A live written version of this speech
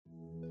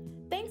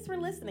for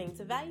listening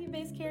to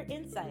Value-Based Care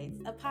Insights,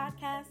 a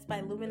podcast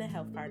by Lumina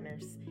Health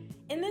Partners.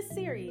 In this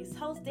series,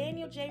 host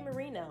Daniel J.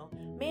 Marino,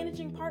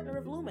 managing partner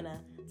of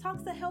Lumina,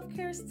 talks to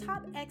healthcare's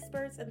top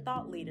experts and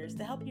thought leaders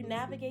to help you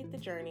navigate the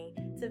journey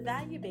to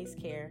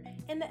value-based care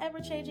in the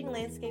ever-changing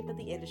landscape of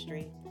the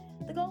industry.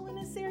 The goal in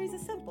this series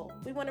is simple.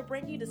 We want to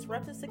bring you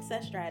disruptive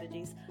success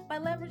strategies by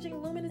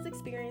leveraging Lumina's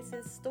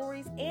experiences,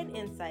 stories, and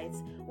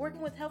insights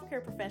working with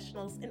healthcare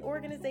professionals and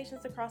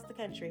organizations across the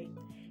country.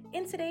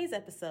 In today's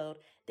episode,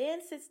 Dan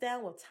sits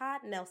down with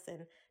Todd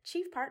Nelson,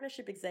 Chief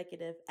Partnership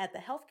Executive at the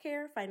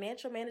Healthcare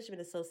Financial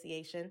Management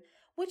Association,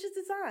 which is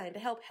designed to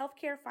help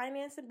healthcare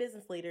finance and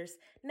business leaders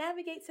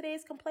navigate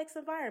today's complex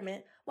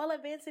environment while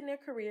advancing their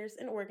careers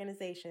and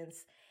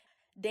organizations.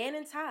 Dan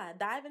and Todd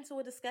dive into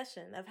a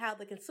discussion of how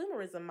the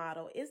consumerism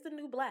model is the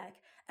new black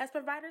as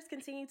providers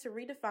continue to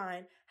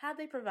redefine how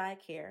they provide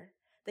care.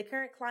 The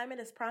current climate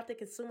has prompted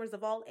consumers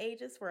of all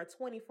ages for a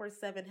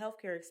 24/7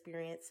 healthcare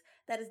experience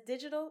that is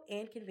digital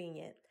and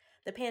convenient.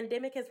 The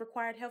pandemic has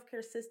required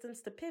healthcare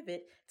systems to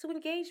pivot to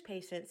engage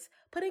patients,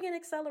 putting an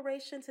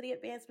acceleration to the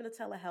advancement of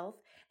telehealth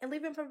and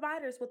leaving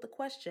providers with the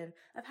question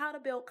of how to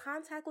build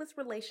contactless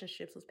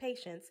relationships with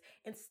patients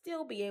and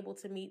still be able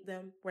to meet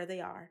them where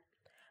they are.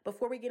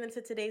 Before we get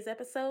into today's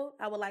episode,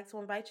 I would like to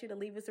invite you to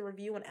leave us a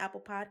review on Apple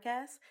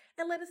Podcasts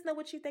and let us know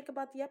what you think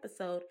about the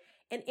episode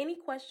and any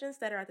questions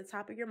that are at the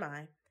top of your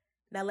mind.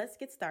 Now let's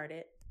get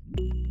started.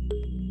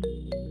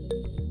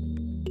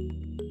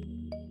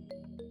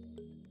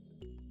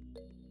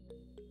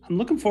 I'm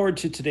looking forward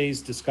to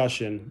today's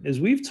discussion.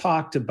 As we've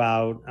talked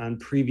about on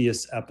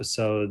previous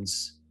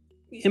episodes,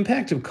 the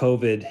impact of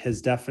COVID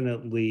has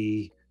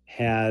definitely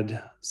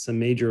had some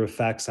major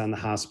effects on the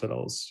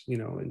hospitals.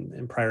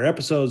 In prior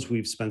episodes,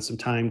 we've spent some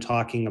time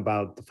talking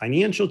about the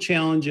financial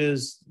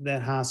challenges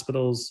that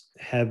hospitals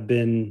have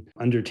been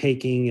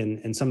undertaking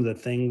and some of the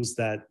things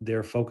that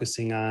they're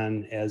focusing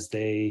on as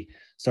they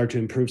start to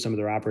improve some of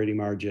their operating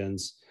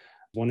margins.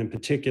 One in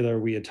particular,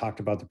 we had talked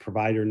about the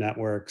provider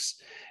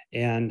networks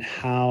and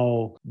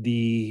how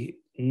the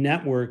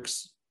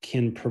networks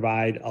can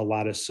provide a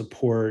lot of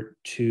support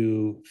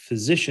to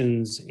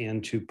physicians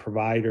and to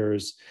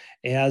providers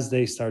as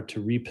they start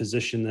to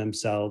reposition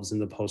themselves in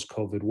the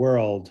post-COVID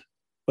world.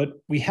 But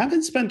we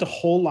haven't spent a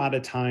whole lot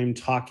of time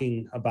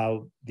talking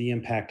about the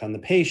impact on the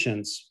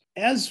patients.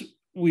 As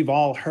we've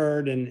all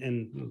heard,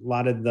 and a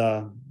lot of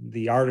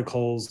the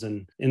articles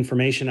and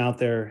information out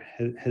there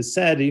has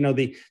said,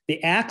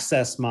 the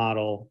access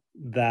model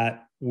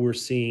that we're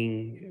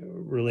seeing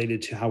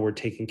related to how we're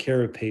taking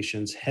care of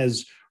patients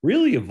has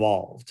really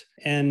evolved.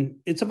 And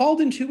it's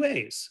evolved in two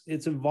ways.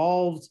 It's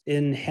evolved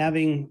in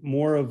having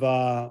more of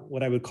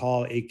what I would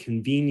call a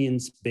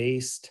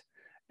convenience-based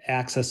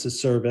access to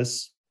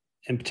service,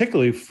 and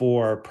particularly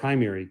for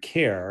primary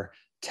care.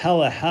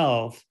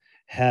 Telehealth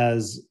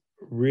has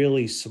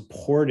really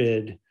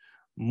supported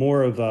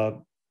more of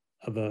a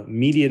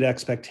immediate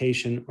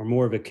expectation or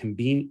more of a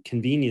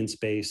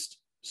convenience-based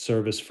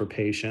service for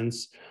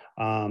patients.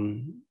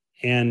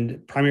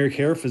 And primary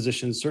care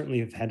physicians certainly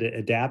have had to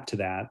adapt to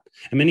that.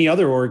 And many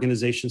other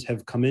organizations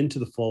have come into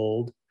the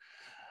fold,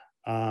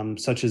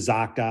 such as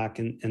ZocDoc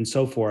and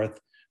so forth,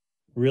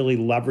 really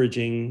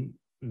leveraging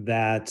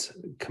that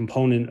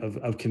component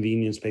of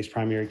convenience-based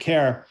primary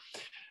care.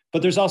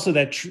 But there's also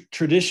that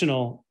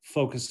traditional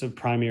focus of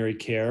primary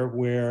care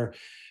where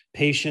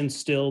patients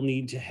still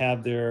need to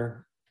have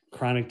their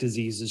chronic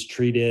diseases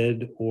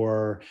treated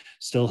or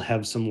still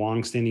have some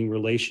longstanding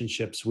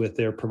relationships with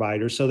their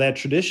providers. So that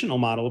traditional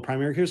model of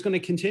primary care is going to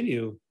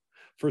continue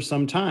for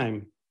some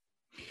time.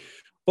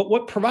 But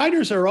what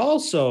providers are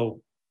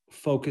also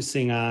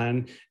focusing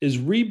on is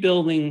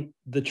rebuilding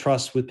the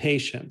trust with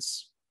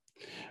patients.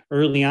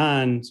 Early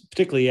on,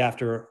 particularly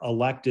after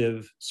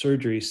elective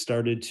surgery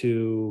started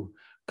to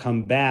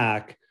come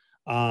back,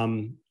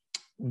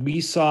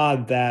 we saw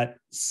that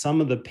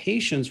some of the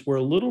patients were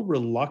a little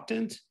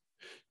reluctant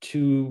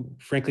to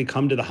frankly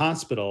come to the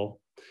hospital.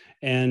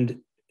 And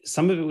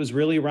some of it was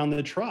really around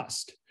the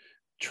trust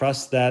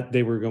that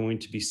they were going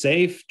to be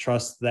safe,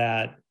 trust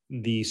that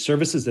the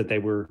services that they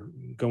were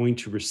going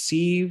to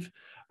receive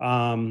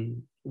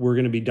were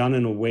going to be done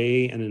in a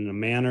way and in a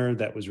manner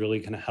that was really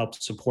going to help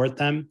support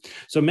them.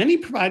 So many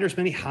providers,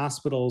 many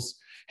hospitals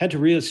had to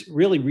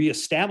really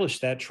reestablish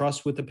that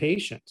trust with the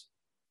patient.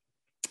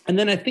 And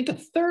then I think a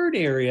third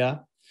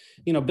area,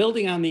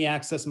 building on the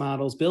access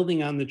models,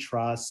 building on the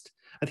trust,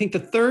 I think the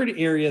third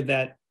area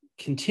that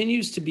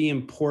continues to be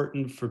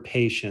important for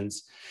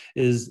patients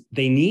is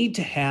they need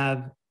to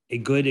have a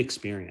good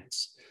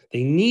experience.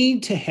 They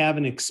need to have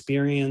an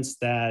experience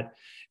that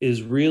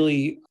is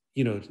really,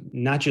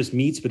 not just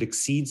meets, but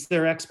exceeds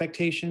their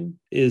expectation,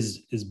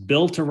 is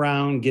built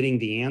around getting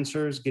the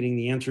answers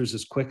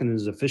as quick and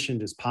as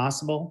efficient as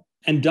possible,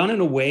 and done in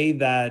a way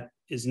that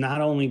is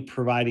not only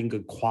providing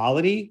good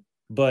quality,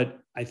 but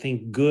I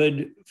think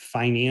good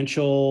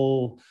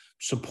financial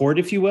support,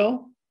 if you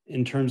will,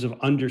 in terms of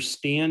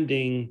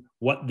understanding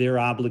what their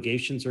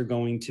obligations are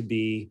going to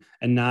be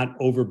and not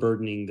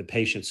overburdening the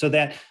patient. So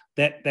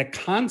that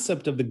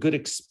concept of the good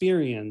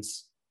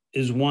experience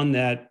is one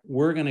that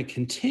we're going to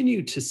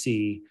continue to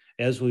see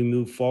as we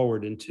move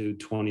forward into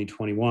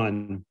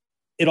 2021.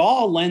 It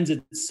all lends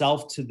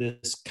itself to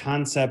this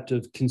concept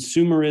of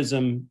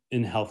consumerism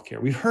in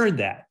healthcare. We've heard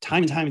that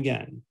time and time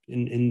again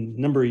in a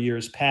number of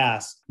years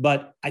past.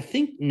 But I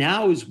think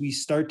now as we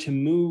start to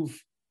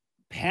move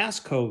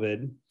past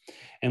COVID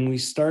and we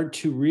start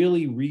to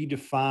really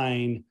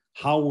redefine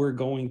how we're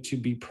going to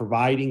be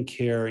providing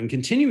care and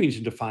continuing to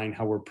define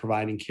how we're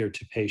providing care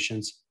to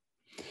patients,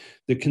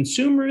 the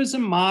consumerism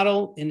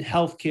model in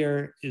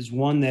healthcare is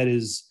one that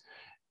is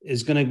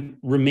going to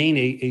remain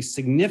a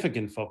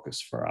significant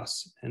focus for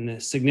us and a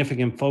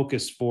significant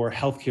focus for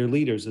healthcare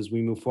leaders as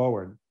we move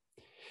forward.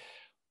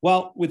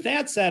 Well, with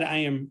that said, I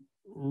am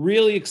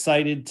really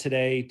excited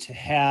today to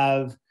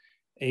have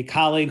a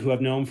colleague who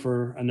I've known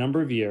for a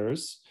number of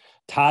years,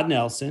 Todd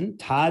Nelson.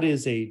 Todd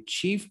is a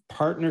Chief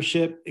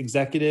Partnership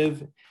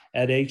Executive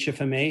at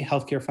HFMA,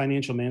 Healthcare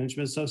Financial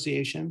Management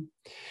Association.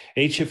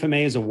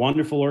 HFMA is a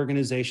wonderful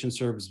organization,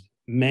 serves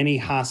many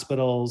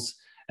hospitals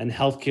and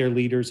healthcare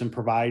leaders and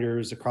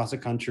providers across the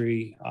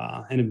country,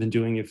 and have been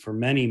doing it for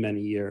many,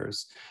 many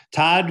years.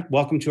 Todd,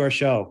 welcome to our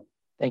show.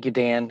 Thank you,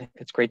 Dan.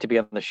 It's great to be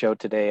on the show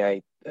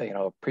today. I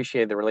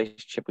appreciate the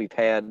relationship we've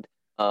had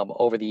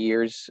over the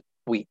years.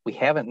 We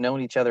haven't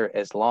known each other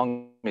as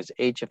long as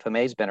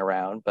HFMA's been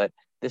around, but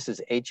this is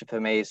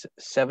HFMA's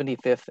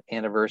 75th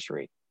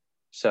anniversary.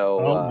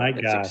 So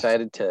it's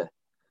excited to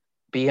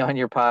be on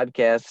your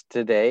podcast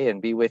today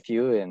and be with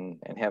you and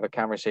have a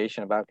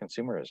conversation about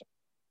consumerism.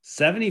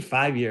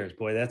 75 years,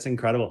 boy, that's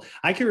incredible.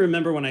 I can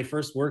remember when I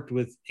first worked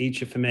with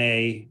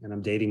HFMA, and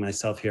I'm dating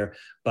myself here,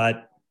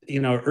 but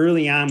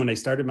early on when I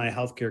started my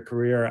healthcare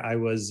career, I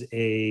was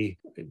a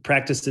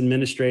practice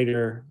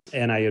administrator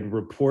and I had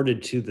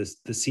reported to the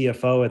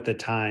CFO at the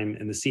time,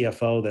 and the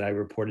CFO that I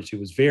reported to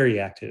was very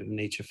active in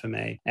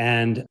HFMA.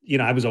 And,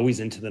 I was always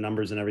into the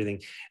numbers and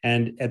everything.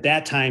 And at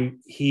that time,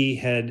 he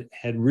had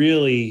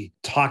really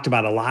talked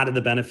about a lot of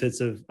the benefits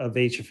of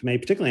HFMA,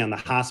 particularly on the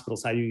hospital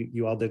side.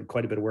 You all did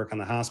quite a bit of work on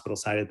the hospital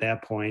side at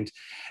that point.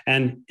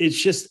 And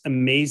it's just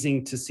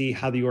amazing to see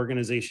how the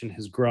organization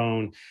has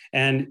grown.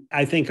 And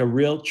I think a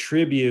real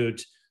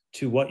tribute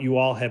to what you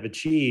all have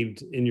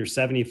achieved in your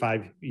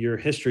 75-year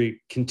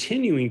history,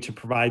 continuing to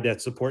provide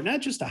that support,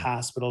 not just to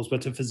hospitals, but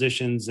to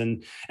physicians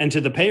and to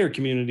the payer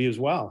community as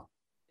well.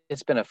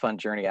 It's been a fun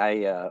journey.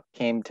 I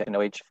came to know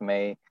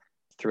HFMA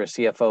through a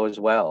CFO as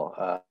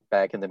well,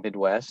 back in the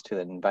Midwest, who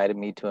had invited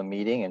me to a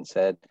meeting and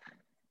said,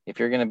 if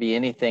you're going to be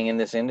anything in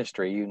this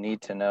industry, you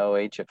need to know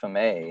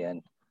HFMA.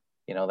 And,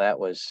 that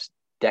was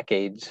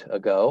decades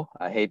ago,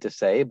 I hate to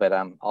say, but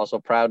I'm also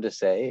proud to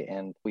say.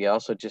 And we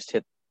also just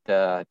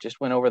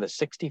went over the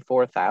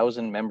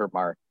 64,000 member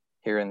mark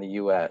here in the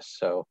U.S.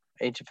 So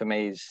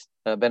HFMA's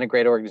been a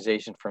great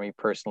organization for me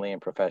personally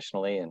and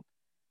professionally, and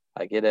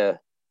I get to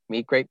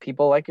meet great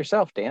people like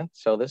yourself, Dan.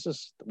 So this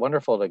is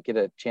wonderful to get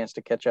a chance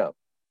to catch up.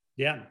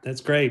 Yeah,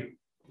 that's great.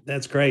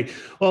 That's great.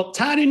 Well,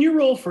 Todd, in your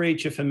role for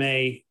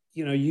HFMA,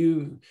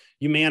 you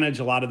manage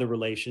a lot of the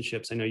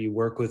relationships. I know you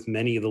work with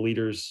many of the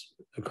leaders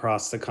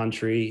across the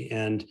country,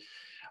 and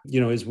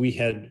as we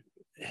had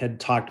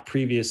talked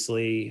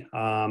previously,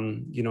 I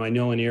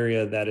know an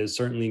area that is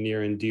certainly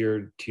near and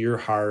dear to your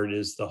heart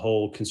is the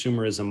whole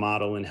consumerism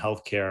model in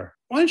healthcare.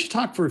 Why don't you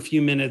talk for a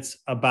few minutes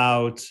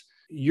about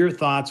your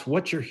thoughts,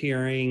 what you're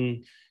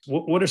hearing,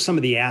 what are some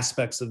of the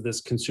aspects of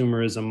this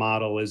consumerism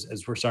model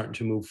as we're starting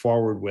to move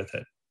forward with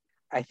it?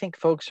 I think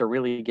folks are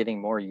really getting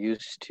more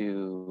used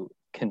to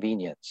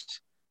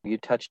convenience. You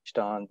touched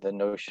on the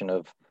notion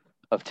of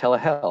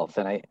telehealth,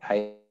 and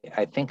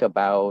I think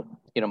about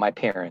my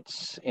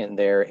parents in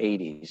their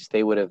 80s.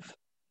 They would have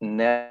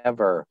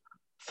never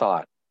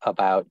thought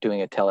about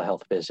doing a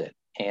telehealth visit,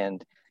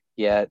 and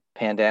yet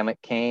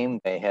pandemic came.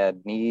 They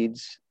had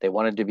needs. They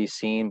wanted to be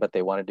seen, but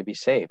they wanted to be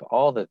safe.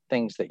 All the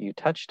things that you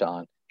touched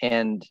on,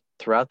 and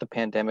throughout the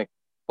pandemic,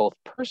 both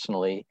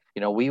personally,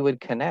 we would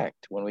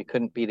connect when we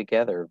couldn't be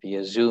together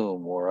via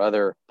Zoom or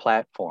other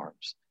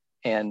platforms,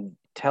 and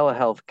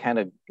telehealth kind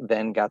of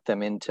then got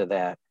them into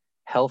that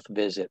health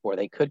visit where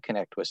they could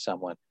connect with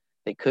someone,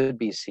 they could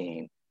be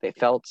seen, they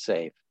felt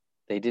safe,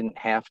 they didn't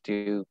have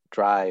to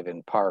drive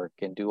and park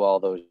and do all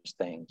those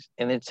things.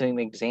 And it's an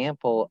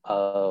example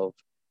of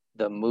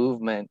the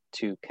movement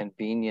to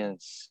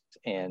convenience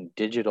and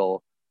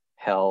digital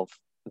health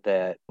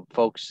that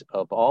folks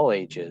of all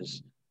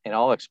ages and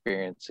all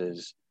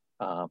experiences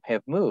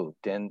have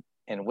moved. And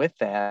with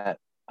that,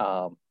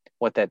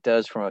 what that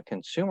does from a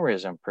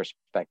consumerism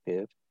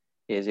perspective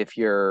is if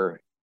you're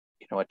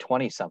a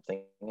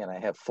 20-something, and I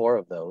have 4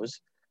 of those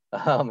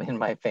in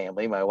my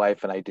family, my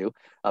wife and I do.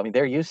 I mean,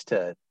 they're used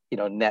to,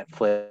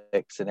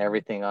 Netflix and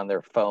everything on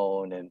their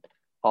phone and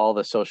all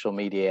the social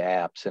media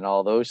apps and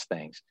all those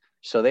things.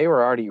 So they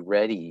were already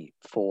ready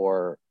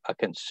for a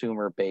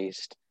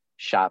consumer-based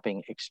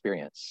shopping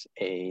experience,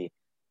 a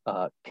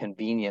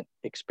convenient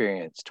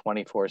experience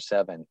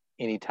 24/7,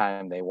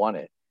 anytime they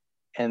wanted.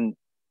 And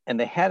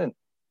they hadn't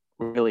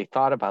really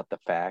thought about the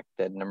fact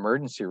that an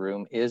emergency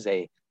room is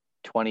a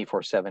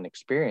 24/7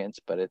 experience,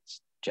 but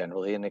it's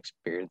generally an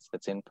experience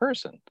that's in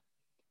person.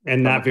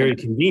 And not very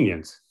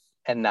convenient.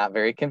 And not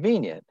very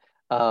convenient.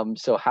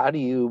 So how do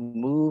you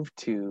move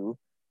to,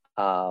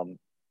 an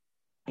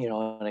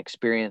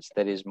experience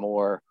that is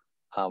more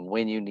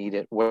when you need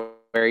it,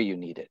 where you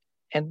need it?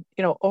 And,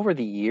 over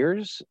the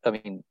years,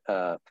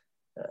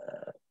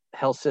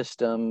 health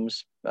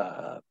systems,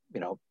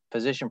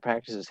 physician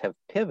practices have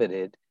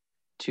pivoted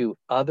to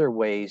other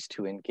ways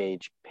to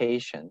engage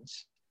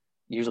patients,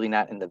 usually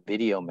not in the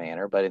video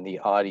manner, but in the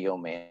audio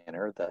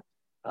manner,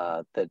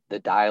 the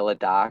dial a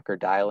doc or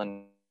dial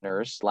a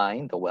nurse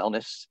line, the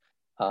wellness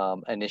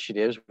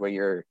initiatives where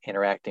you're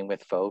interacting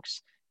with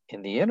folks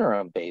in the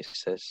interim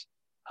basis.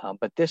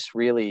 But this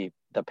really,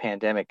 the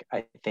pandemic,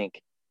 I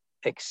think,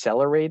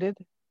 accelerated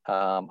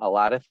a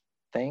lot of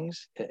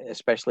things,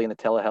 especially in the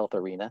telehealth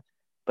arena,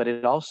 but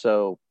it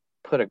also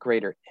put a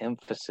greater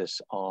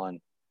emphasis on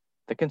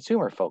the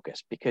consumer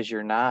focus, because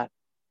you're not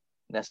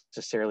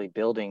necessarily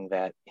building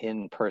that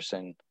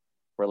in-person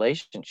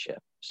relationship.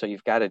 So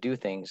you've got to do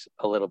things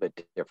a little bit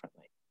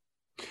differently.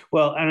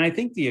 Well, and I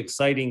think the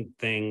exciting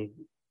thing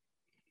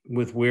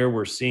with where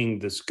we're seeing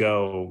this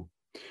go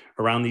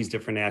around these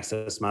different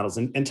access models,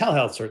 and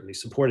telehealth certainly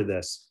supported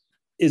this,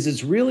 is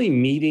it's really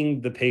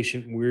meeting the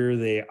patient where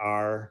they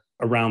are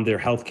around their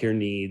healthcare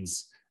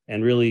needs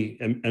and really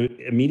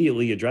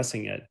immediately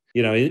addressing it.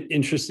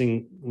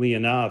 Interestingly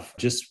enough,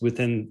 just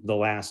within the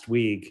last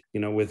week,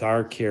 with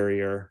our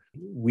carrier,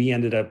 we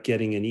ended up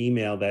getting an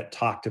email that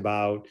talked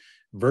about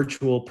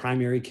virtual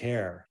primary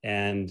care,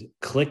 and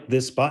click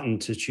this button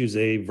to choose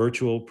a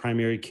virtual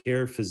primary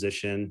care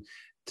physician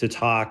to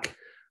talk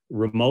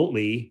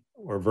remotely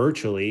or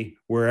virtually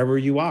wherever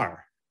you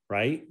are,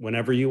 right?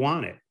 Whenever you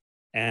want it.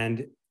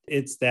 And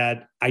it's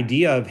that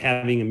idea of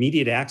having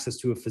immediate access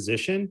to a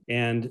physician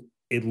and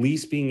at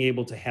least being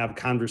able to have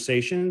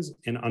conversations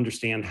and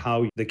understand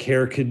how the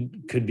care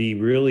could be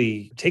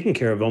really taken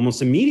care of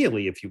almost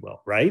immediately, if you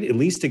will, right? At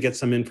least to get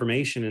some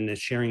information and the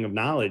sharing of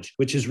knowledge,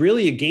 which is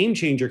really a game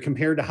changer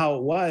compared to how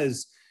it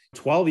was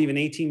 12, even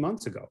 18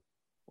 months ago.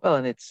 Well,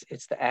 and it's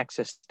the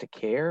access to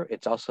care.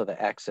 It's also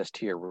the access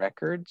to your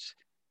records.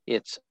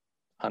 It's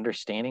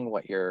understanding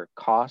what your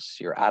costs,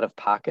 your out of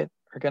pocket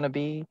are going to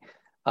be.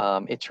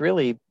 It's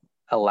really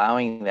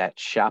allowing that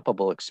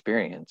shoppable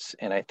experience.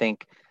 And I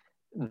think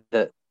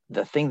the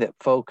thing that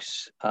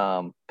folks,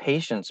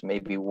 patients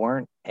maybe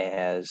weren't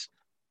as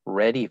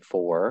ready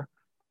for,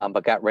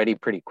 but got ready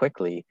pretty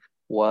quickly,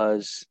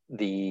 was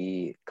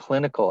the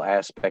clinical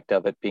aspect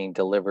of it being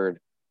delivered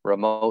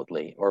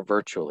remotely or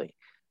virtually.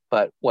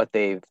 But what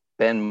they've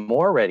been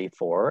more ready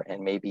for,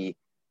 and maybe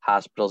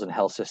hospitals and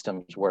health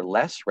systems were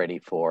less ready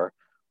for,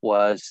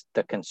 was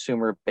the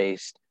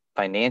consumer-based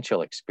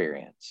financial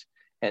experience.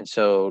 And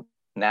so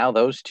now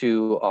those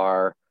two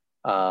are,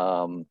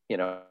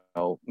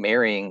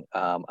 marrying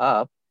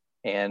up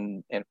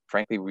and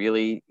frankly,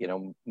 really,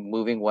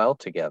 moving well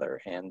together,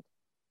 and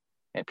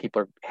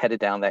people are headed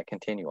down that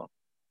continuum.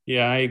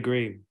 Yeah, I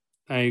agree.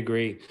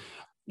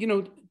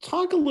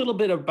 Talk a little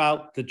bit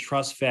about the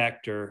trust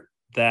factor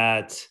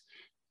that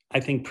I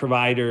think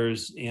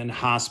providers and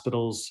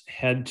hospitals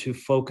had to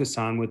focus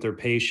on with their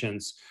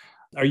patients.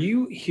 Are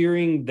you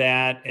hearing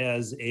that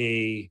as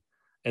a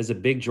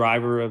big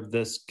driver of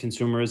this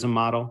consumerism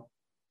model?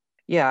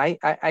 Yeah,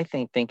 I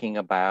think thinking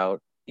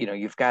about,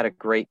 you've got a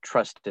great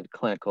trusted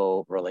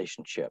clinical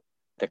relationship.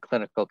 The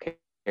clinical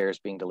care is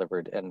being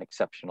delivered at an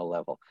exceptional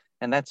level.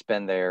 And that's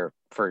been there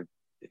for,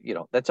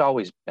 that's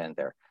always been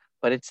there.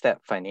 But it's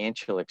that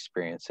financial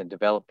experience and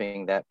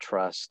developing that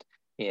trust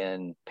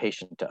in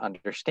patient to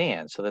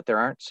understand, so that there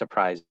aren't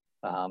surprises,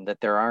 that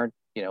there aren't,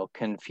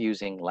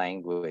 confusing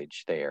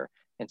language there.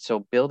 And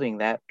so building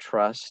that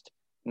trust,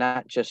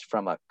 not just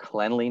from a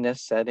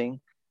cleanliness setting,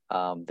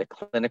 the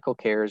clinical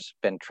care has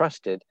been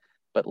trusted,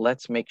 but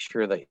let's make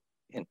sure the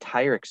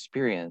entire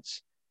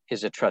experience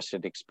is a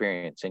trusted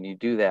experience. And you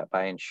do that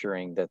by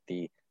ensuring that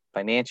the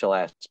financial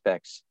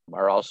aspects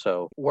are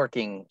also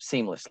working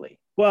seamlessly.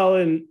 Well,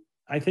 and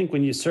I think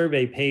when you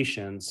survey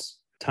patients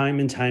time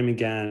and time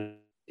again,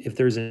 if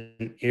there's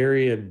an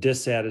area of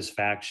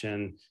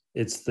dissatisfaction,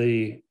 it's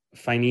the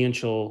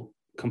financial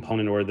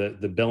component or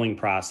the billing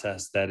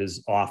process that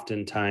is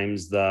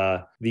oftentimes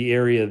the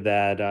area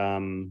that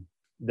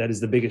is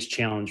the biggest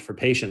challenge for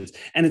patients.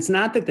 And it's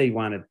not that they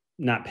want to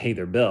not pay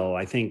their bill.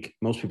 I think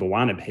most people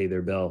want to pay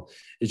their bill.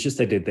 It's just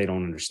that they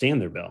don't understand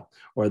their bill,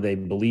 or they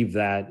believe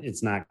that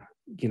it's not,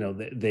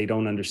 they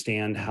don't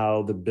understand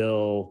how the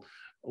bill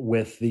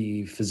with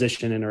the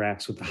physician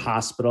interacts with the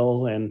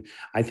hospital. And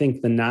I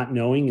think the not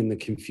knowing and the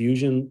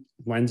confusion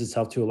lends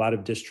itself to a lot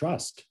of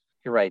distrust.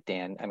 You're right,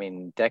 Dan. I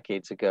mean,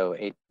 decades ago,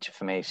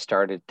 HFMA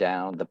started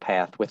down the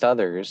path with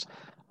others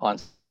on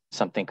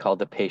something called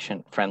the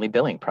Patient Friendly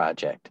Billing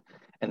Project.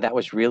 And that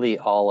was really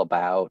all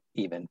about,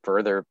 even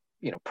further,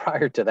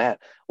 prior to that,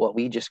 what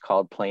we just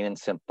called plain and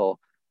simple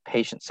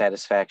patient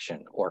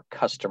satisfaction or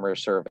customer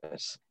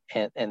service.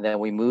 And then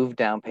we moved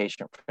down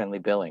patient-friendly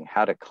billing,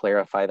 how to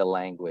clarify the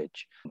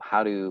language,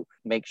 how to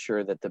make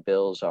sure that the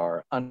bills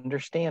are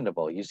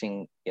understandable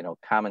using,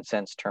 common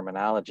sense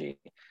terminology.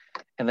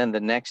 And then the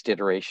next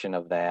iteration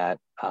of that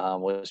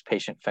was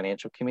patient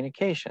financial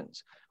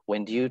communications.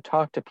 When do you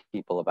talk to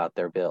people about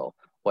their bill?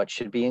 What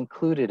should be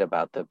included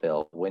about the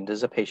bill? When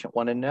does a patient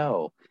want to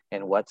know?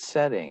 And what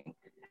setting?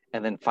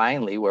 And then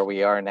finally, where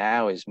we are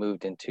now is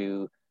moved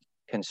into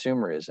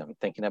consumerism,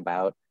 thinking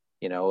about,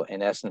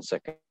 in essence, a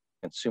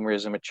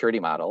consumerism maturity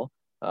model,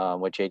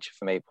 which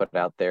HFMA put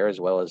out there, as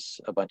well as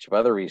a bunch of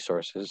other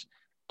resources,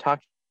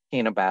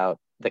 talking about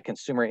the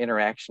consumer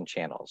interaction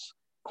channels,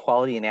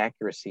 quality and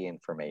accuracy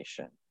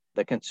information,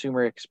 the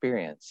consumer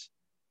experience,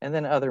 and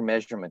then other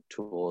measurement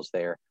tools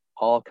there,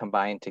 all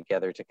combined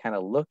together to kind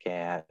of look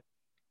at,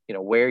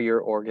 where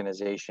your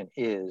organization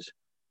is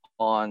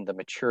on the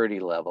maturity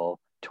level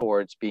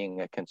towards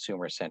being a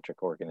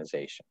consumer-centric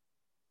organization.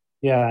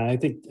 Yeah, I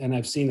think, and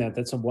I've seen that.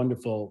 That's a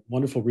wonderful,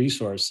 wonderful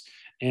resource.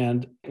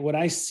 And what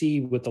I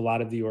see with a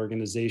lot of the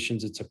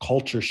organizations, it's a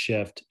culture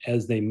shift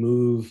as they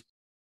move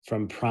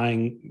from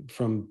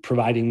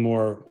providing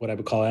more what I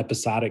would call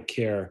episodic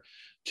care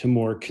to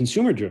more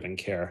consumer-driven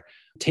care,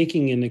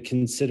 taking into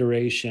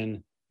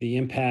consideration the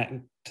impact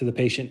to the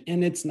patient.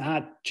 And it's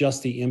not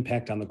just the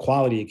impact on the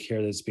quality of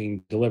care that's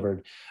being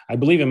delivered. I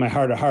believe in my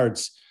heart of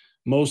hearts,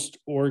 most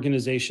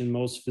organizations,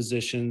 most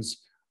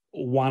physicians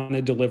want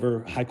to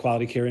deliver high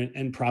quality care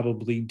and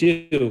probably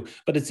do,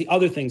 but it's the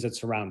other things that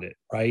surround it,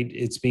 right?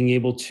 It's being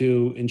able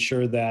to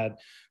ensure that,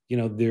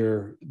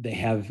 they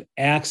have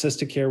access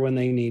to care when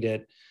they need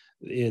it.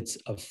 It's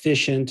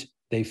efficient.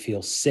 They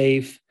feel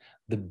safe.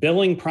 The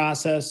billing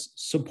process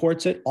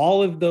supports it,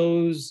 all of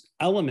those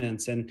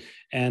elements. And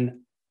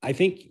I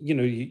think,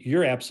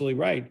 you're absolutely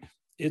right.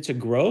 It's a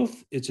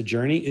growth, it's a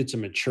journey, it's a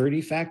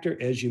maturity factor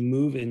as you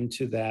move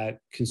into that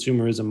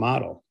consumerism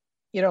model.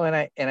 And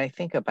I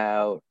think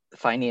about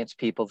finance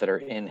people that are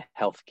in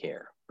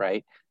healthcare,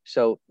 right?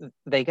 So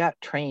they got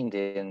trained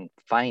in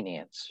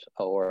finance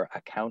or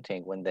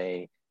accounting when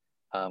they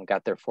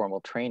got their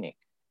formal training,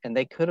 and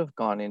they could have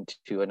gone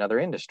into another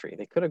industry.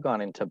 They could have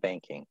gone into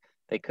banking.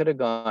 They could have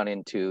gone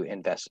into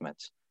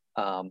investments,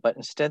 but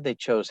instead they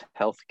chose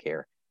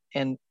healthcare.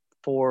 And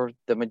for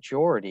the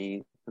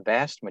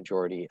vast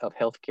majority of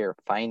healthcare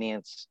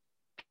finance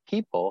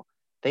people,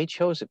 they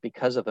chose it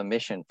because of a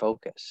mission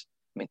focus.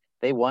 I mean,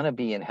 they want to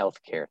be in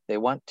healthcare. They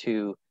want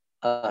to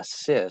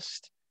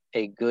assist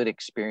a good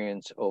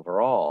experience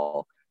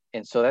overall.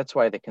 And so that's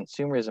why the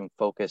consumerism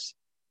focus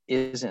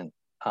isn't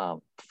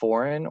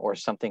foreign or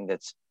something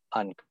that's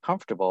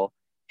uncomfortable.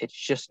 It's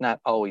just not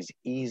always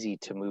easy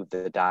to move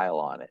the dial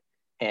on it.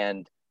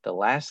 And the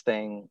last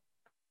thing,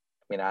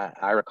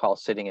 I recall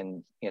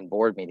sitting in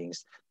board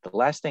meetings, the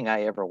last thing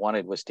I ever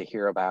wanted was to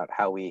hear about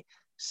how we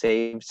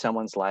saved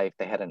someone's life.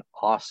 They had an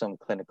awesome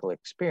clinical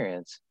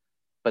experience,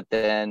 but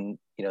then,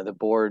 the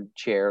board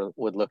chair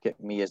would look at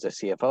me as a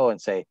CFO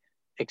and say,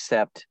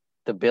 except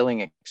the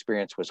billing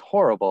experience was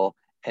horrible,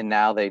 and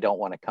now they don't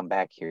want to come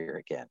back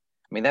here again.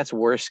 That's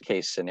worst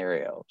case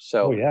scenario.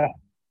 So,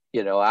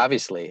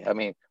 obviously,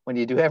 when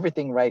you do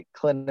everything right,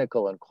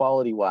 clinical and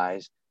quality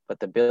wise, but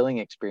the billing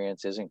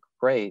experience isn't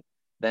great,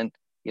 then,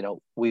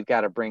 we've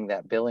got to bring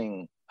that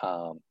billing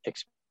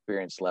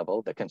experience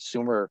level, the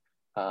consumer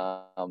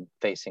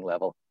facing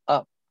level,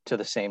 up to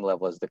the same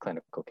level as the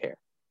clinical care.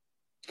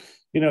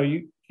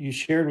 You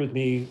shared with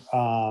me,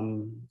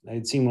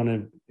 I'd seen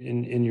one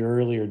in your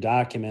earlier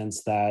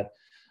documents that,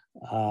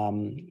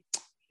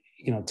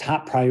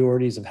 top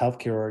priorities of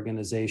healthcare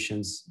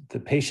organizations, the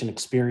patient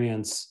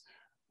experience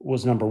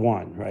was number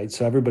one, right?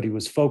 So everybody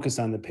was focused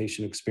on the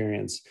patient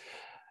experience.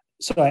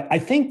 So I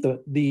think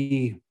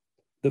the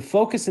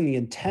focus and the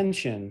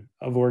intention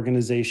of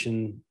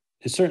organization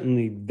is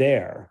certainly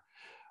there.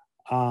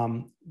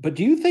 But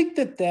do you think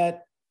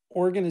that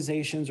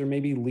organizations or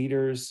maybe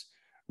leaders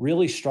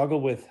really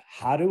struggle with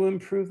how to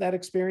improve that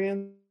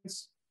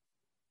experience?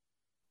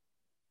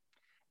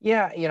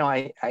 Yeah,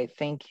 I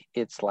think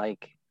it's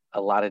like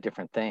a lot of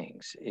different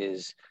things.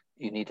 Is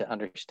you need to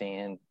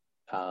understand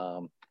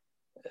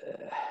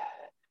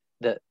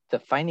the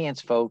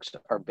finance folks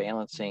are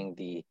balancing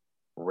the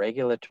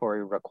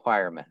regulatory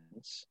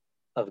requirements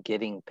of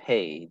getting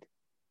paid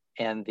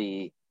and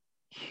the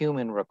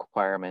human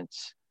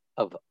requirements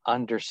of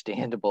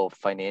understandable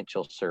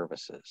financial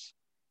services.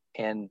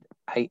 And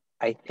I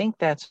think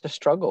that's a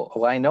struggle.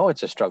 Well, I know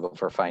it's a struggle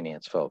for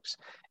finance folks.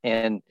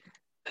 And,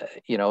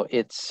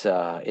 it's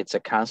a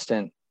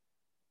constant,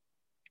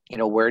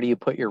 where do you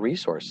put your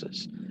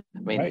resources?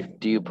 Right.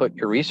 Do you put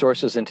your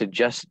resources into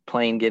just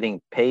plain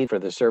getting paid for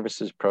the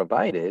services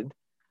provided?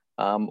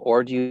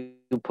 Or do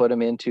you put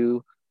them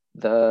into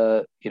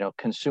the,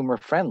 consumer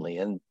friendly?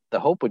 And the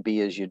hope would be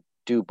is you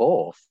do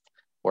both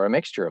or a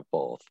mixture of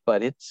both,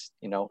 but it's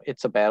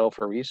a battle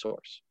for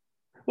resource.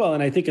 Well,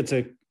 and I think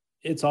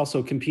it's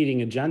also competing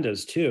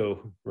agendas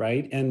too,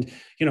 right? And,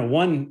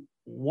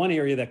 one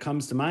area that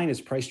comes to mind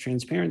is price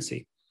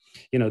transparency.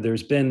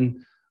 There's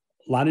been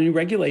a lot of new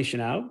regulation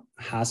out.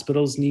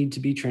 Hospitals need to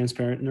be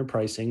transparent in their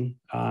pricing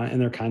and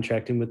their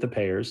contracting with the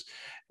payers.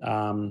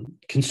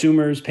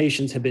 Consumers,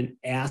 patients have been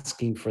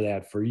asking for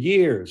that for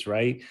years,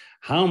 right?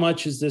 How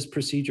much is this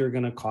procedure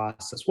going to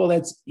cost us? Well,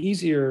 that's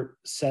easier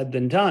said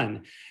than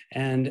done.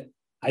 And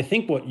I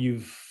think what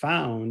you've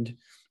found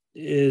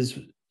is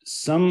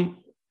some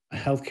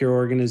healthcare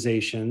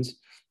organizations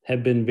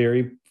have been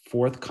very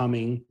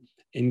forthcoming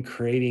in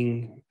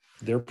creating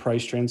their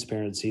price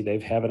transparency. They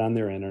have it on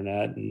their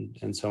internet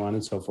and so on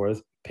and so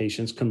forth.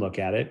 Patients can look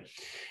at it.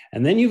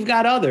 And then you've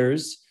got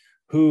others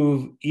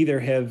who either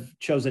have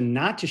chosen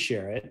not to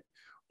share it,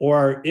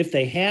 or if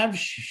they have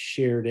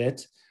shared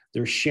it,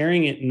 they're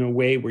sharing it in a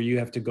way where you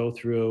have to go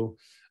through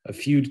a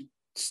few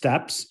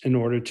steps in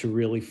order to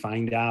really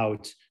find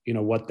out,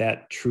 what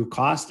that true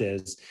cost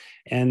is.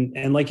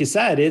 And like you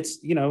said, it's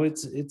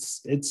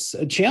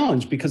a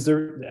challenge because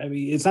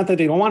it's not that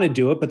they don't want to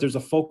do it, but there's a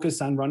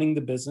focus on running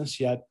the business,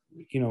 yet,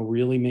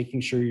 really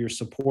making sure you're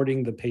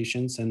supporting the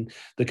patients and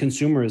the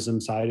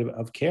consumerism side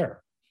of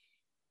care.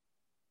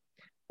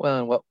 Well,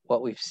 and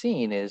what we've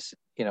seen is,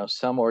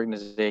 some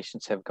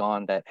organizations have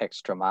gone that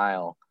extra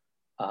mile.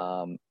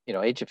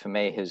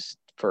 HFMA has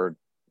for,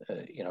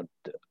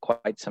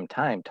 quite some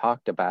time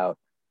talked about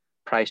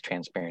price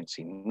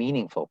transparency,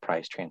 meaningful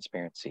price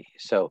transparency.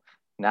 So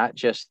not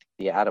just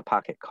the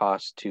out-of-pocket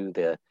cost to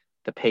the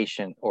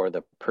patient or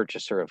the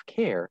purchaser of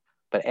care,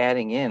 but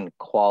adding in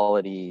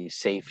quality,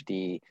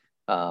 safety,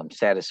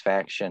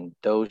 satisfaction,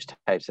 those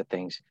types of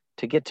things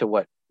to get to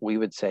what we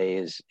would say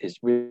is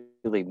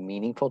really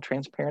meaningful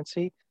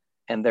transparency.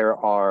 And there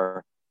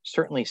are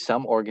certainly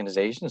some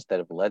organizations that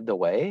have led the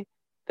way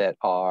that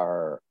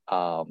are,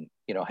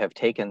 have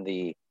taken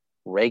the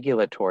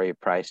regulatory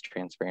price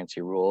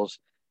transparency rules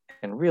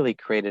and really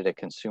created a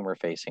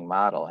consumer-facing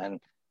model. And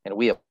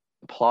we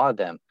applaud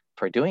them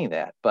for doing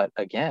that. But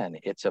again,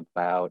 it's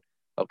about,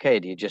 okay,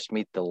 do you just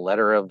meet the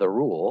letter of the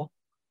rule,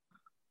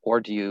 or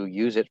do you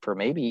use it for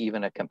maybe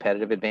even a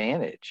competitive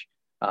advantage?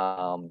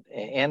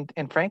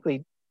 And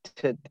frankly,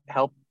 to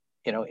help,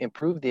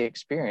 improve the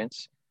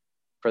experience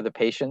for the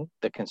patient,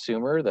 the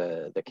consumer,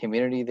 the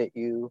community that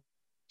you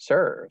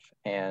serve.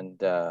 And,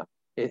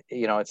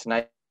 it's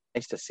nice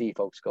to see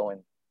folks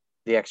going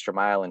the extra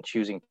mile and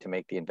choosing to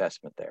make the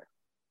investment there.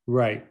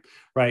 Right.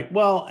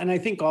 Well, and I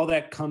think all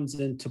that comes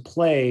into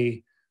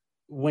play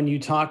when you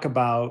talk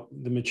about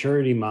the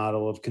maturity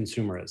model of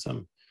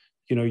consumerism.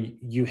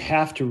 You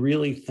have to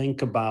really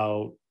think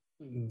about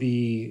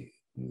the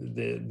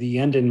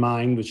end in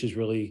mind, which is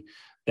really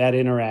that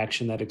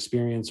interaction, that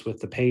experience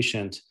with the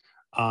patient.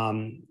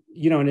 And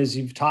as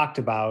you've talked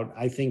about,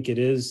 I think it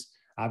is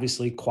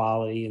obviously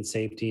quality and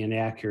safety and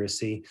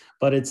accuracy,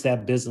 but it's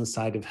that business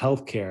side of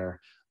healthcare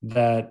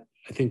that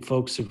I think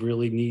folks have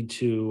really need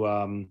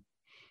to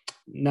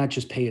not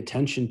just pay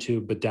attention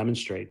to, but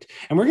demonstrate.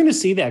 And we're going to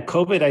see that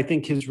COVID, I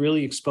think, has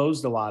really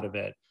exposed a lot of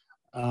it,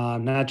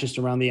 not just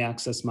around the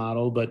access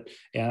model, but,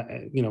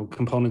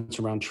 components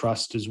around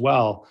trust as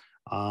well.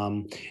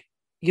 In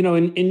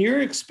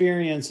your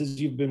experience, as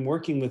you've been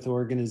working with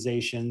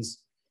organizations,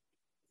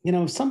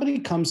 if somebody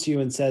comes to you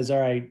and says, all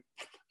right,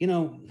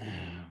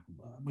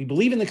 we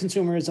believe in the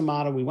consumerism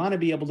model, we want to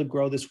be able to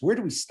grow this, where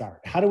do we start?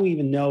 How do we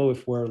even know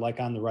if we're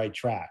on the right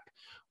track?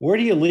 Where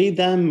do you lead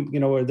them?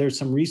 Are there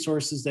some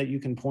resources that you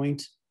can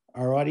point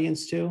our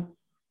audience to?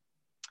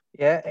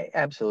 Yeah,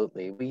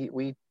 absolutely.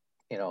 We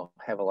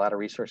have a lot of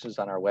resources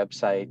on our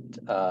website,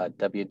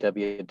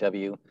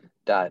 www.hfma.org.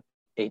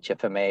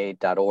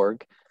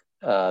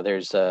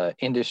 There's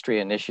industry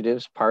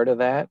initiatives part of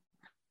that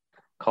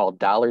called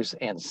Dollars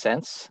and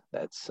Cents.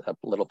 That's a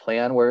little play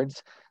on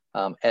words,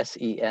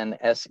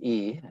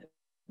 SENSE,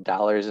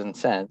 dollars and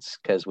cents,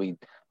 because we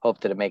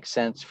hope that it makes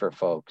sense for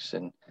folks.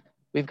 And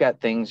we've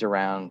got things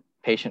around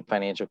patient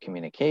financial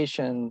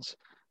communications,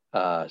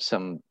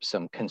 some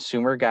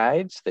consumer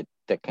guides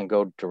that can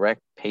go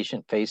direct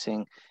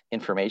patient-facing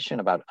information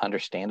about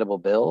understandable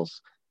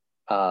bills,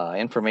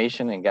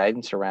 information and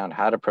guidance around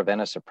how to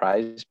prevent a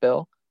surprise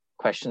bill,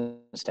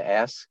 questions to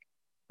ask,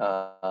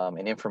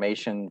 and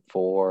information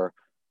for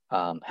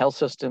health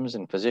systems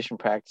and physician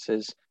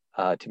practices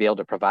to be able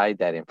to provide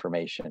that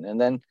information.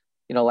 And then,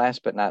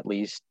 last but not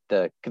least,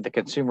 the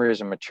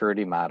consumerism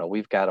maturity model.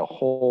 We've got a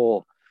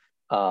whole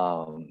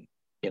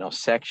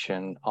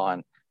section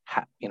on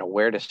how,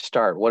 where to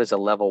start. What does a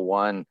level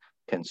 1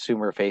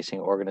 consumer-facing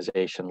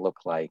organization look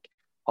like,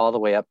 all the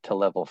way up to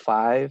level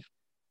 5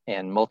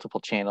 and multiple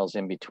channels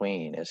in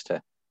between, as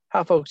to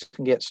how folks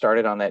can get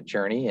started on that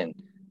journey. And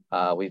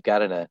we've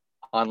got an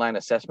online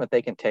assessment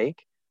they can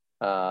take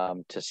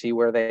to see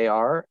where they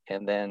are,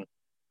 and then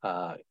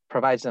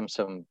provides them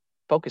some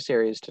focus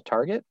areas to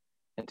target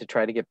and to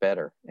try to get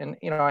better. And,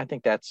 I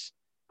think that's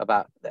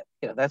about that.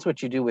 That's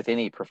what you do with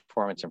any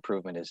performance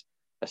improvement, is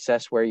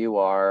assess where you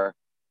are,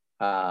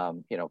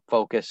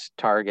 focus,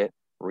 target,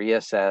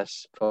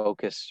 reassess,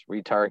 focus,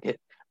 retarget,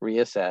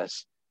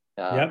 reassess,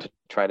 to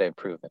try to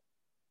improve it.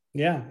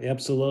 Yeah,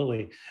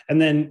 absolutely.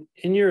 And then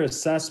in your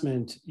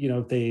assessment,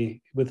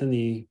 within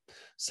the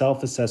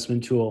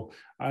self-assessment tool,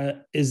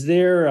 is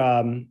there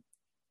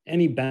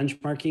any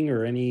benchmarking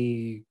or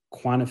any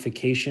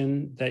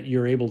quantification that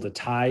you're able to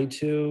tie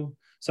to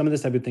some of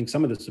this? I would think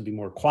some of this would be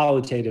more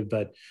qualitative,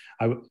 but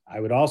I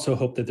would also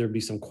hope that there'd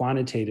be some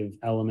quantitative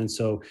elements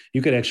so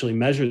you could actually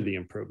measure the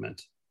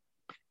improvement.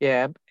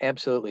 Yeah,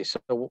 absolutely.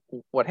 So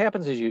what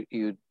happens is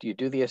you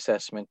do the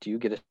assessment, you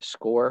get a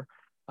score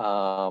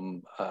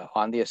on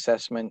the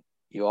assessment.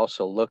 You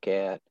also look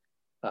at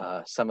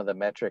some of the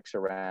metrics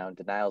around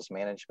denials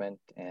management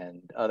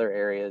and other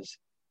areas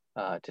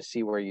to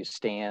see where you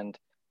stand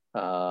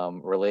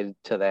related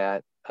to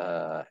that.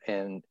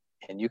 And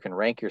you can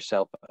rank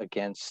yourself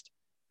against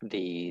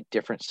the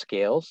different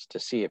scales to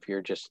see if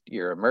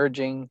you're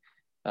emerging,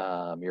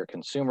 you're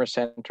consumer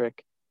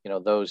centric,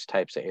 those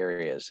types of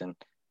areas. And,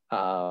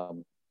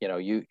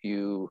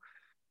 you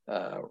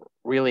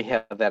really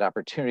have that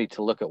opportunity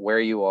to look at where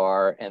you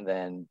are and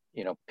then,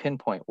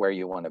 pinpoint where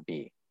you want to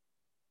be.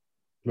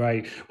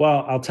 Right.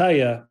 Well, I'll tell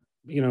you,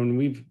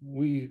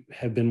 we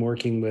have been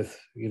working with,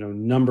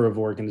 number of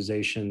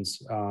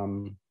organizations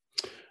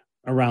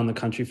around the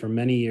country for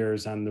many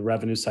years on the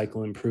revenue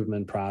cycle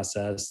improvement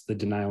process, the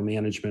denial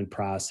management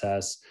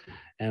process.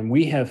 And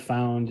we have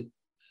found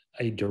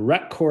a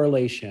direct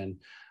correlation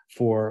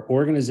for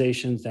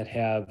organizations that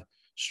have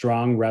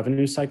strong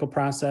revenue cycle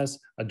process,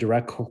 a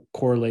direct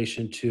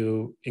correlation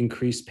to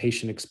increased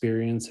patient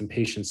experience and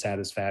patient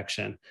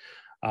satisfaction.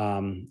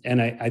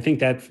 And I think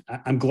that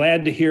I'm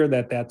glad to hear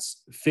that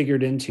that's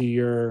figured into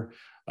your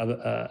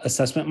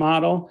assessment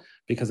model,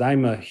 because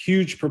I'm a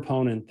huge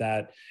proponent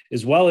that,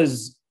 as well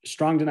as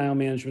strong denial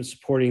management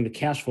supporting the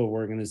cash flow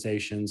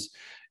organizations,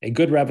 a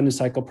good revenue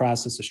cycle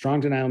process, a strong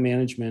denial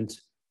management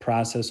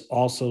process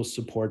also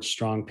supports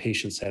strong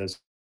patient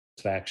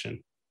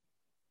satisfaction.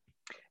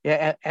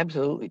 Yeah,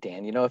 absolutely,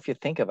 Dan. If you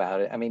think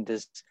about it, I mean,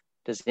 does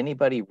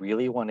anybody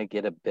really want to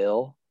get a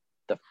bill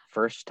the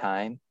first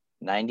time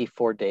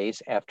 94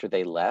 days after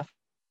they left?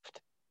 I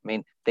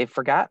mean, they've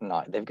forgotten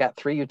all. They've got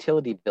 3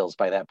 utility bills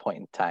by that point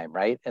in time,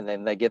 right? And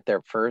then they get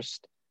their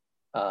first,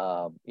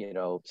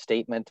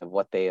 statement of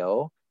what they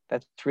owe.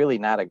 That's really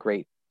not a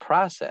great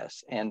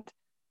process. And,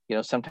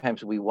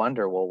 sometimes we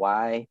wonder, well,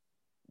 why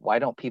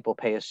don't people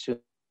pay us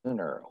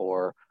sooner?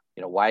 Or,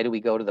 why do we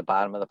go to the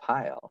bottom of the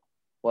pile?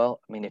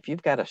 Well, I mean, if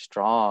you've got a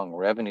strong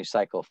revenue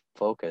cycle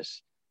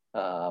focus,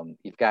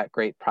 you've got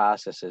great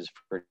processes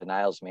for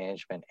denials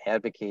management,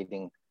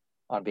 advocating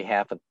on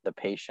behalf of the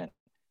patient.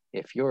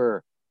 If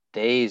your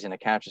days in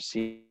accounts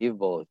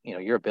receivable,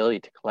 your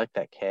ability to collect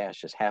that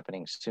cash is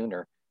happening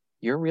sooner,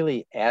 you're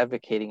really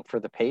advocating for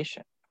the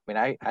patient. I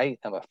mean, I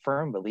am a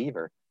firm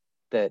believer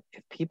that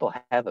if people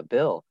have a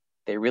bill,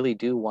 they really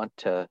do want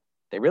to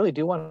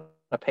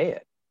pay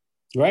it.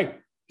 Right.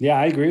 Yeah,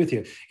 I agree with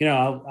you.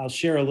 I'll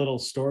share a little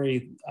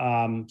story.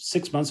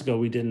 6 months ago,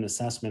 we did an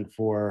assessment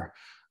for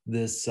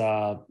this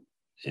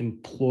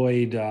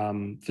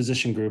employed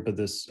physician group of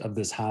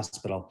this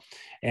hospital,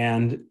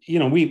 and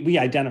we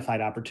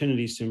identified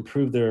opportunities to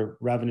improve their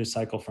revenue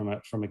cycle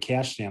from a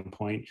cash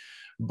standpoint,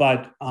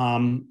 but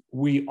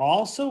we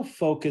also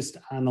focused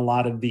on a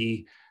lot of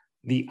the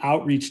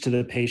outreach to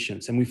the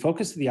patients, and we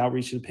focused the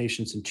outreach to the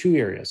patients in 2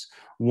 areas.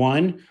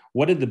 One,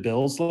 what did the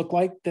bills look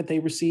like that they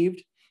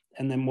received?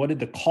 And then what did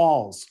the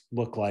calls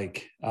look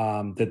like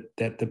that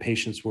the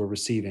patients were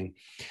receiving?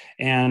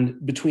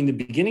 And between the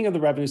beginning of the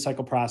revenue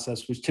cycle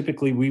process, which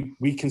typically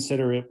we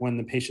consider it when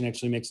the patient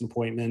actually makes an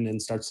appointment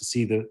and starts to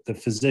see the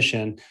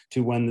physician,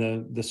 to when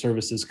the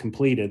service is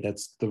completed,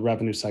 that's the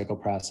revenue cycle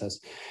process,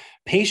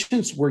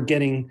 patients were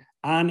getting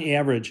on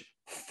average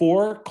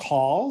 4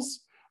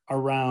 calls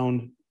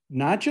around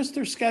not just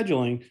their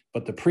scheduling,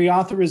 but the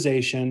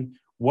pre-authorization,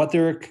 what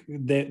their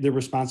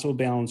responsible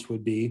balance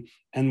would be,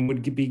 and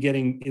would be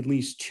getting at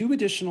least 2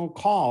 additional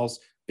calls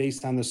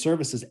based on the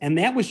services. And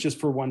that was just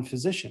for one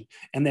physician.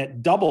 And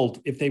that doubled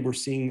if they were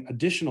seeing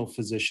additional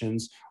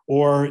physicians,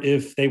 or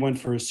if they went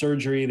for a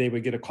surgery, they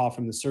would get a call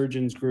from the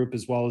surgeons group,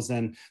 as well as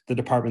then the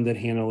department that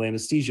handled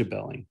anesthesia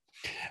billing.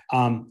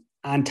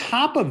 On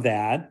top of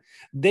that,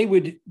 they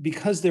would,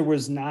 because there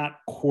was not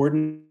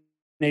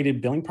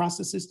coordinated billing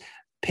processes,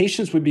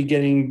 patients would be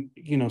getting,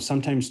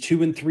 sometimes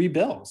 2 and 3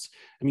 bills.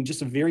 I mean,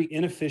 just a very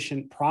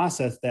inefficient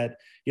process that,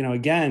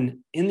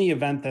 again, in the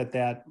event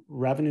that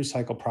revenue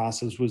cycle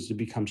process was to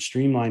become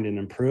streamlined and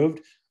improved,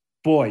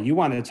 boy, you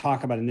want to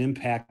talk about an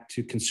impact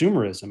to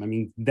consumerism. I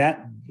mean,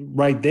 that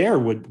right there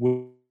would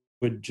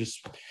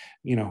just,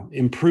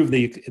 improve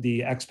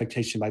the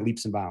expectation by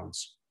leaps and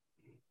bounds.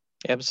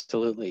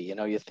 Absolutely.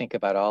 You think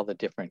about all the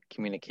different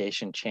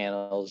communication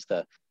channels,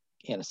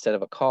 instead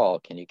of a call,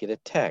 can you get a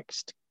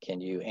text? Can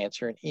you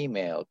answer an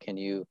email? Can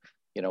you,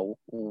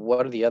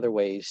 what are the other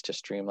ways to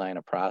streamline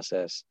a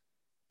process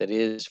that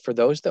is, for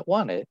those that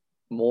want it,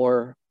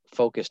 more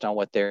focused on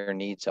what their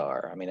needs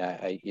are? I mean,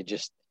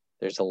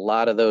 there's a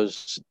lot of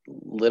those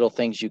little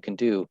things you can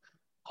do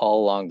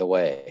all along the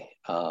way.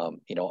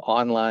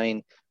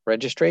 Online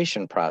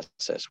registration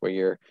process where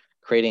you're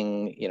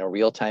creating,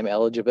 real-time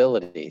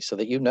eligibility so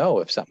that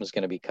if something's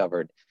going to be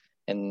covered,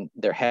 and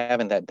they're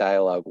having that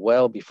dialogue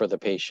well before the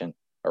patient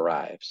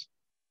arrives.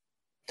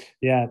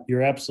 Yeah,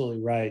 you're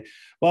absolutely right.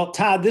 Well,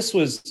 Todd, this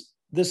was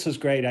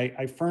great.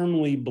 I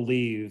firmly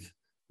believe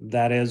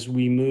that as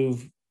we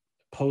move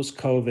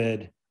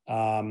post-COVID,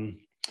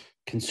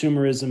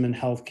 consumerism in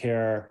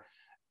healthcare,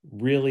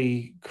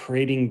 really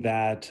creating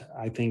that,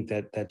 I think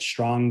that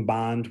strong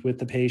bond with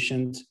the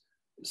patient,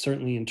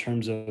 certainly in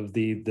terms of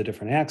the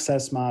different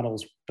access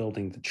models,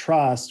 building the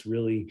trust,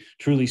 really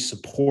truly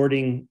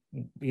supporting,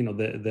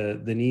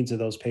 the needs of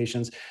those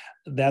patients.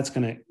 That's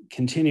going to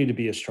continue to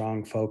be a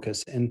strong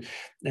focus, and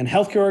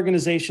healthcare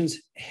organizations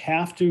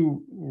have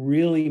to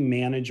really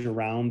manage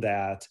around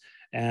that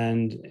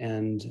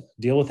and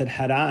deal with it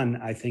head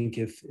on. I think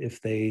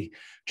if they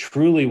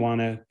truly want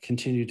to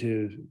continue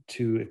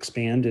to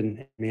expand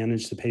and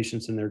manage the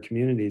patients in their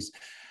communities.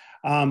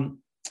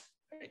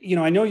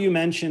 I know you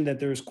mentioned that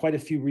there's quite a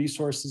few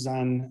resources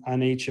on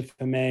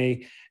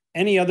HFMA.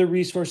 Any other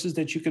resources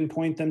that you can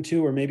point them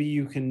to, or maybe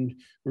you can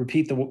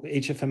repeat the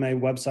HFMA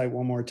website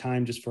one more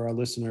time just for our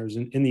listeners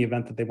in the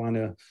event that they want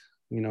to,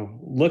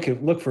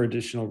 look for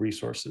additional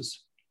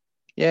resources.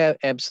 Yeah,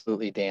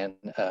 absolutely, Dan.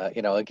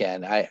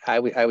 Again, I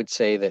would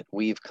say that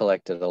we've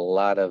collected a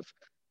lot of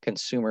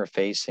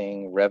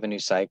consumer-facing revenue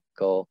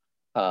cycle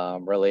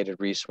related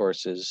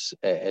resources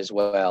as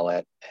well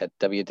at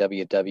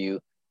www.hfma.org.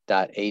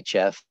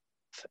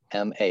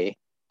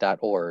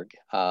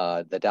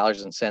 The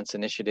Dollars and Cents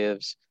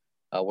initiatives,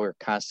 we're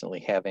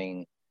constantly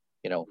having,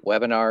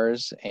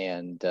 webinars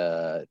and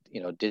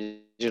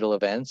digital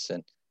events,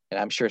 and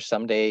I'm sure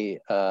someday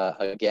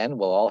again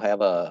we'll all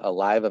have a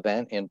live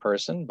event in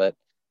person. But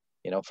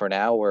for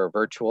now we're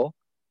virtual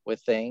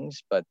with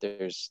things. But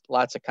there's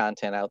lots of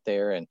content out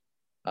there, and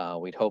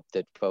we'd hope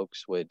that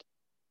folks would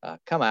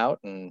come out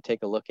and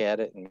take a look at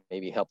it and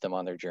maybe help them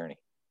on their journey.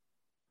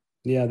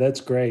 Yeah, that's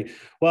great.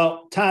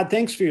 Well, Todd,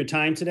 thanks for your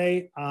time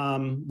today.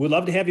 We'd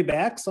love to have you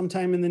back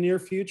sometime in the near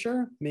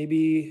future,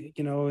 maybe,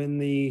 in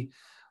the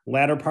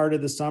latter part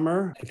of the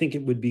summer. I think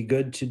it would be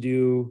good to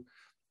do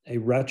a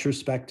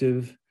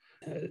retrospective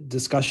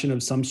discussion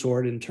of some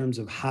sort in terms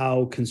of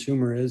how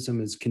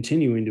consumerism is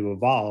continuing to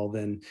evolve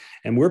and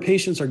where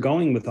patients are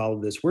going with all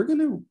of this. We're going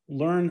to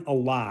learn a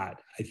lot,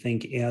 I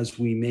think, as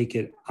we make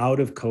it out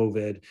of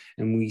COVID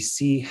and we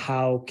see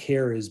how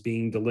care is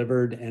being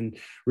delivered and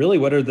really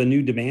what are the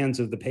new demands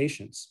of the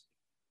patients.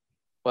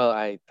 Well,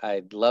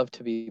 I'd love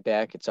to be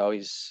back. It's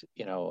always,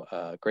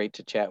 great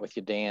to chat with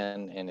you,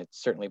 Dan, and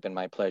it's certainly been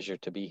my pleasure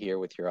to be here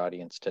with your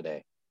audience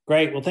today.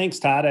 Great. Well, thanks,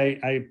 Todd.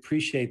 I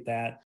appreciate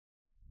that.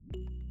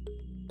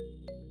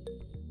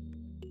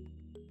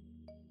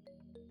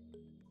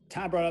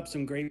 Todd brought up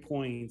some great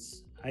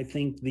points. I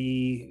think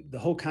the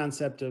whole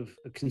concept of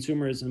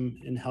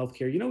consumerism in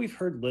healthcare, we've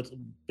heard a little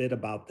bit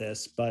about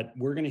this, but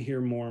we're going to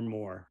hear more and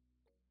more.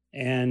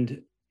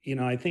 And,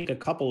 I think a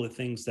couple of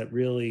things that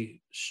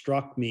really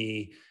struck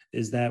me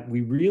is that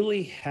we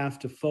really have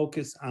to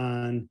focus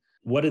on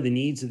what are the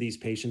needs of these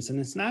patients. And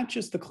it's not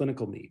just the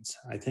clinical needs.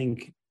 I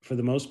think for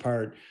the most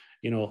part,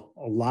 a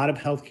lot of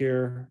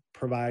healthcare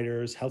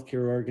providers,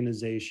 healthcare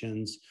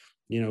organizations,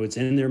 it's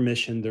in their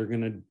mission. They're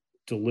going to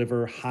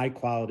deliver high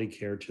quality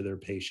care to their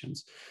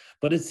patients.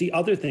 But it's the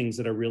other things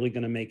that are really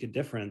going to make a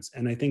difference.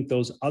 And I think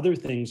those other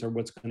things are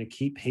what's going to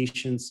keep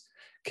patients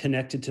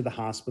connected to the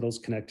hospitals,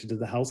 connected to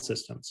the health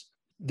systems.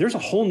 There's a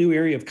whole new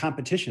area of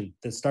competition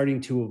that's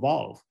starting to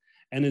evolve.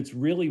 And it's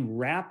really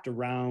wrapped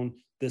around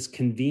this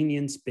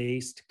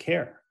convenience-based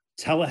care.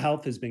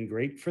 Telehealth has been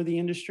great for the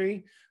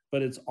industry,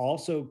 but it's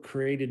also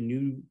created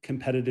new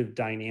competitive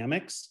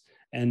dynamics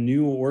and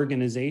new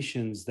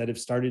organizations that have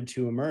started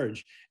to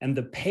emerge. And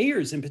the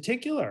payers in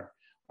particular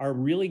are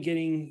really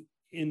getting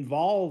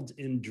involved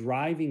in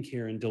driving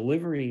care and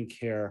delivering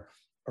care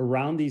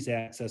around these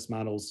access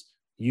models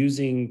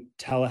using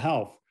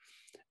telehealth.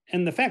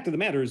 And the fact of the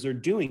matter is they're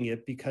doing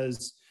it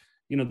because,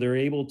 they're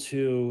able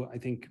to, I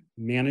think,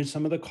 manage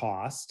some of the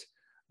cost.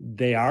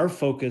 They are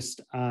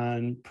focused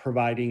on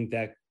providing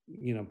that,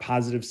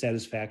 positive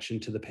satisfaction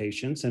to the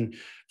patients. And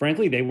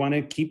frankly, they want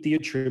to keep the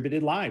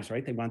attributed lives,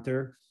 right? They want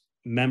their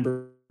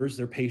members,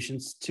 their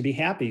patients to be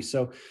happy.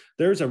 So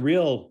there's a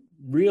real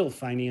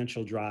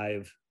financial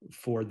drive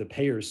for the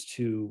payers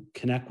to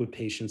connect with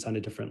patients on a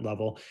different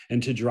level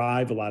and to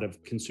drive a lot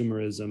of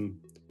consumerism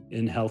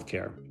in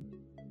healthcare.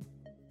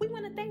 We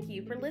want to thank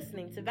you for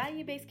listening to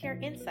Value-Based Care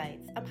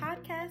Insights, a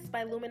podcast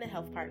by Lumina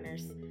Health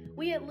Partners.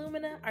 We at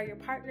Lumina are your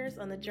partners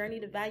on the journey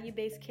to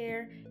value-based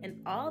care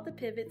and all the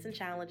pivots and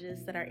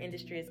challenges that our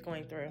industry is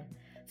going through.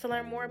 To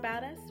learn more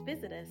about us,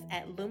 visit us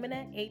at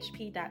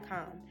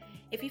luminahp.com.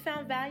 If you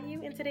found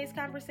value in today's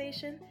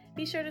conversation,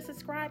 be sure to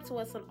subscribe to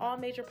us on all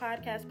major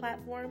podcast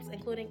platforms,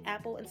 including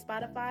Apple and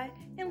Spotify,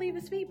 and leave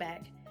us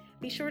feedback.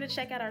 Be sure to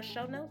check out our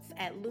show notes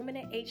at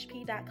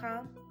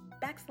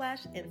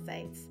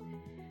luminahp.com/insights.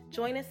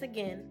 Join us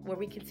again where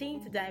we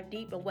continue to dive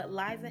deep in what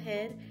lies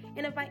ahead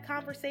and invite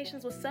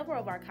conversations with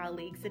several of our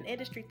colleagues and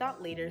industry thought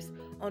leaders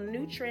on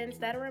new trends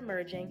that are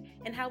emerging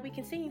and how we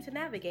continue to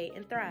navigate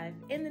and thrive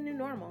in the new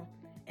normal.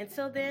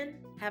 Until then,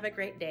 have a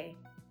great day.